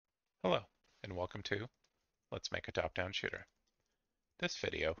Hello, and welcome to Let's Make a Top-Down Shooter. This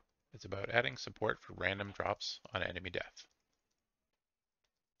video is about adding support for random drops on enemy death.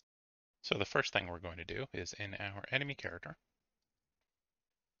 So the first thing we're going to do is in our enemy character,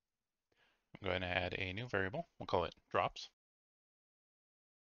 I'm going to add a new variable. We'll call it drops.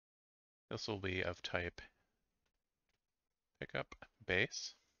 This will be of type pickup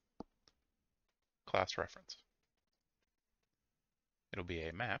base class reference. It'll be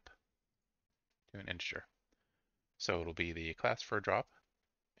a map to an integer. So it'll be the class for a drop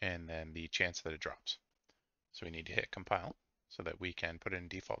and then the chance that it drops. So we need to hit compile so that we can put in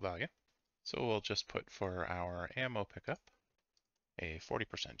default value. So we'll just put for our ammo pickup a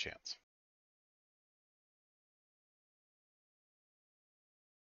 40% chance.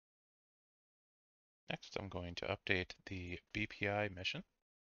 Next, I'm going to update the BPI mission,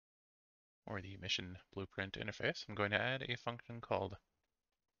 or the Mission Blueprint interface. I'm going to add a function called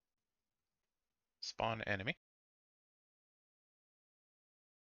SpawnEnemy.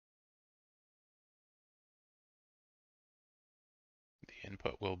 The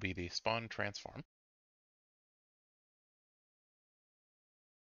input will be the spawn transform,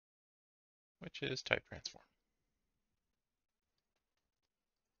 which is type transform.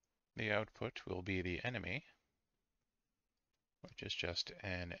 The output will be the enemy, which is just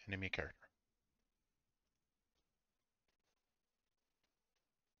an enemy character.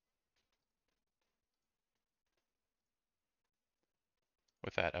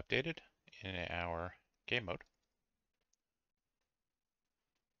 With that updated in our game mode,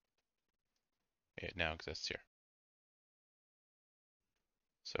 it now exists here.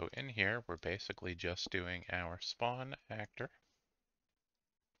 So in here, we're basically just doing our spawn actor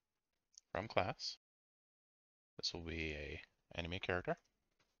from class. This will be a enemy character.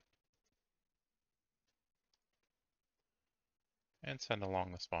 And send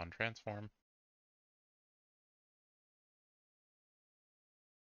along the spawn transform.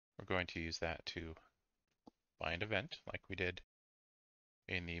 We're going to use that to bind event like we did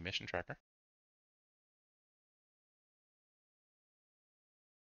in the mission tracker.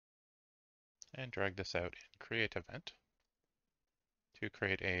 And drag this out in create event to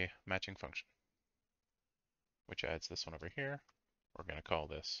create a matching function, which adds this one over here. We're going to call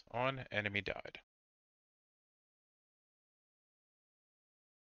this OnEnemyDied.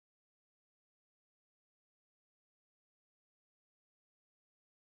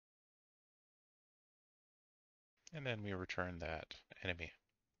 And then we return that enemy.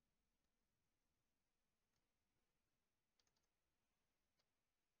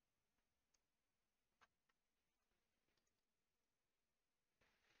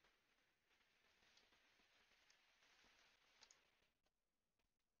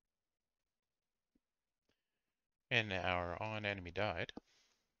 In our OnEnemyDied,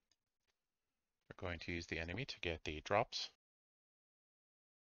 we're going to use the enemy to get the drops.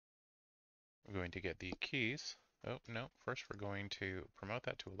 We're going to get the keys. Oh, no, first we're going to promote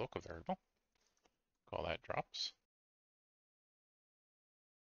that to a local variable. Call that drops.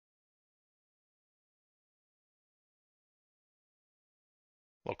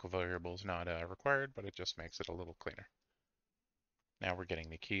 Local variable is not required, but it just makes it a little cleaner. Now we're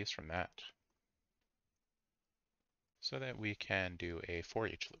getting the keys from that so that we can do a for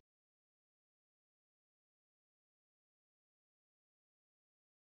each loop.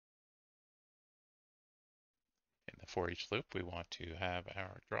 In the for each loop, we want to have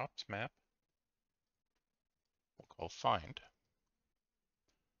our drops map, we'll call find,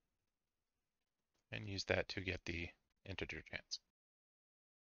 and use that to get the integer chance.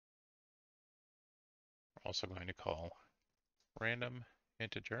 We're also going to call random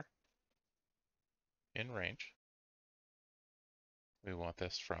integer in range. We want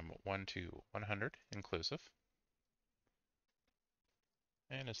this from 1 to 100 inclusive.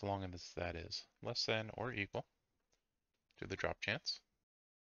 And as long as that is less than or equal to the drop chance,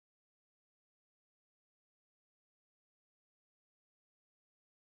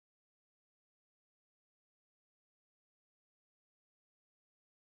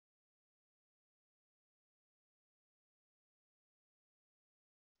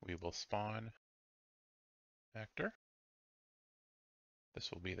 we will spawn actor. This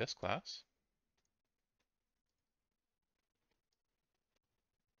will be this class.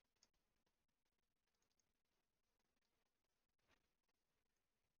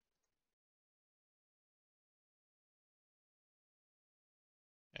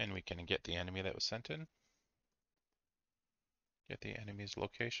 And we can get the enemy that was sent in, get the enemy's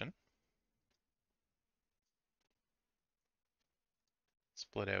location,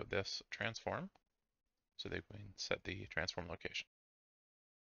 split out this transform so that we can set the transform location.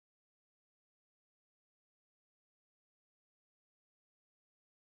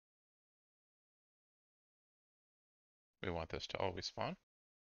 We want this to always spawn.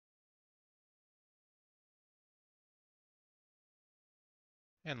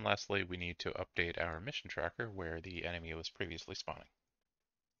 And lastly, we need to update our mission tracker where the enemy was previously spawning.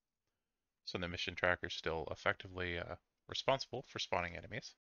 So the mission tracker is still effectively responsible for spawning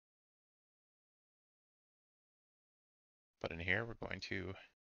enemies. But in here, we're going to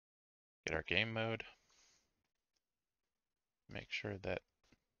get our game mode, make sure that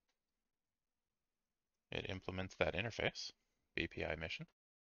it implements that interface, BPI mission.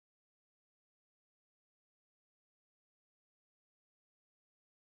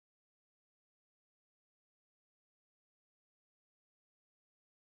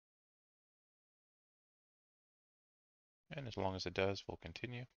 And as long as it does, we'll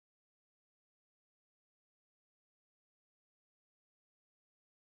continue.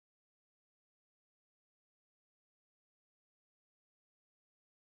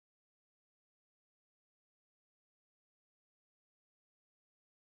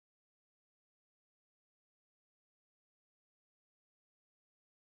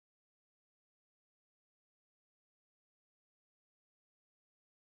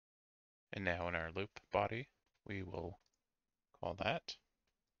 And now in our loop body, we will call that.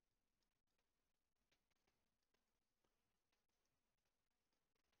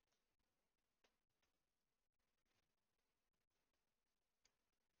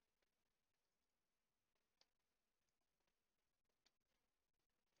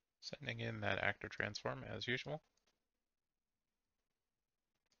 Sending in that actor transform as usual.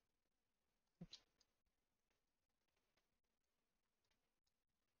 Oops.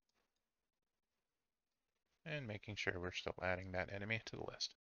 And making sure we're still adding that enemy to the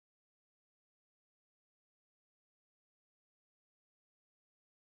list.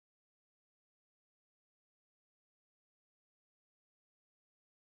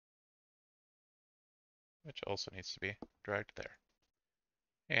 Which also needs to be dragged there.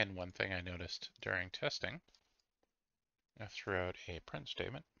 And one thing I noticed during testing, I threw out a print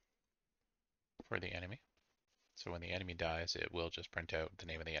statement for the enemy. So when the enemy dies, it will just print out the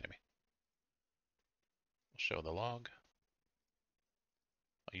name of the enemy. We'll show the log.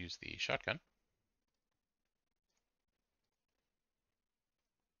 I'll use the shotgun.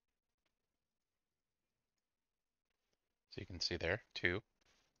 So you can see there, 2,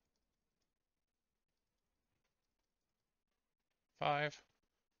 5.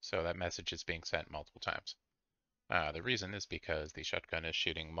 So that message is being sent multiple times. The reason is because the shotgun is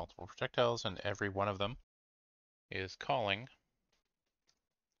shooting multiple projectiles and every one of them is calling,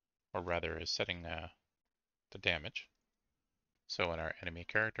 or rather is setting the damage. So in our enemy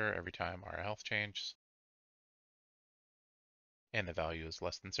character, every time our health changes and the value is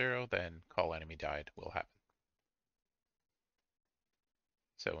less than 0, then call enemy died will happen.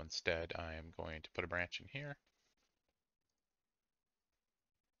 So instead, I am going to put a branch in here.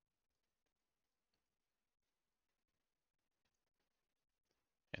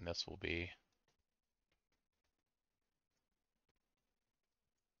 And this will be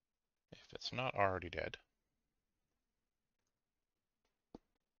if it's not already dead.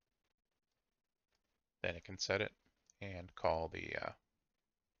 Then it can set it and call the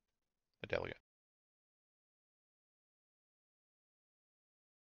delegate.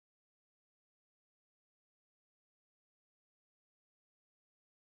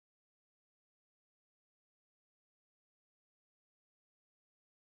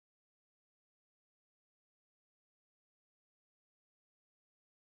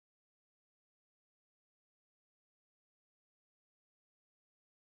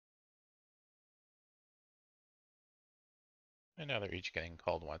 And now they're each getting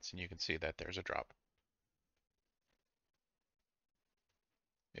called once, and you can see that there's a drop.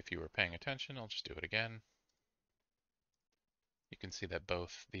 If you were paying attention, I'll just do it again. You can see that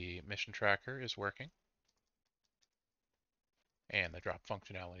both the mission tracker is working and the drop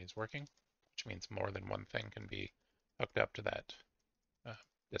functionality is working, which means more than one thing can be hooked up to that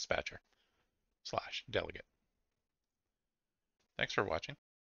dispatcher/delegate. Thanks for watching.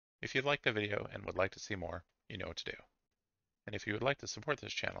 If you liked the video and would like to see more, you know what to do. And if you would like to support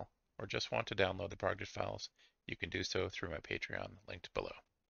this channel, or just want to download the project files, you can do so through my Patreon linked below.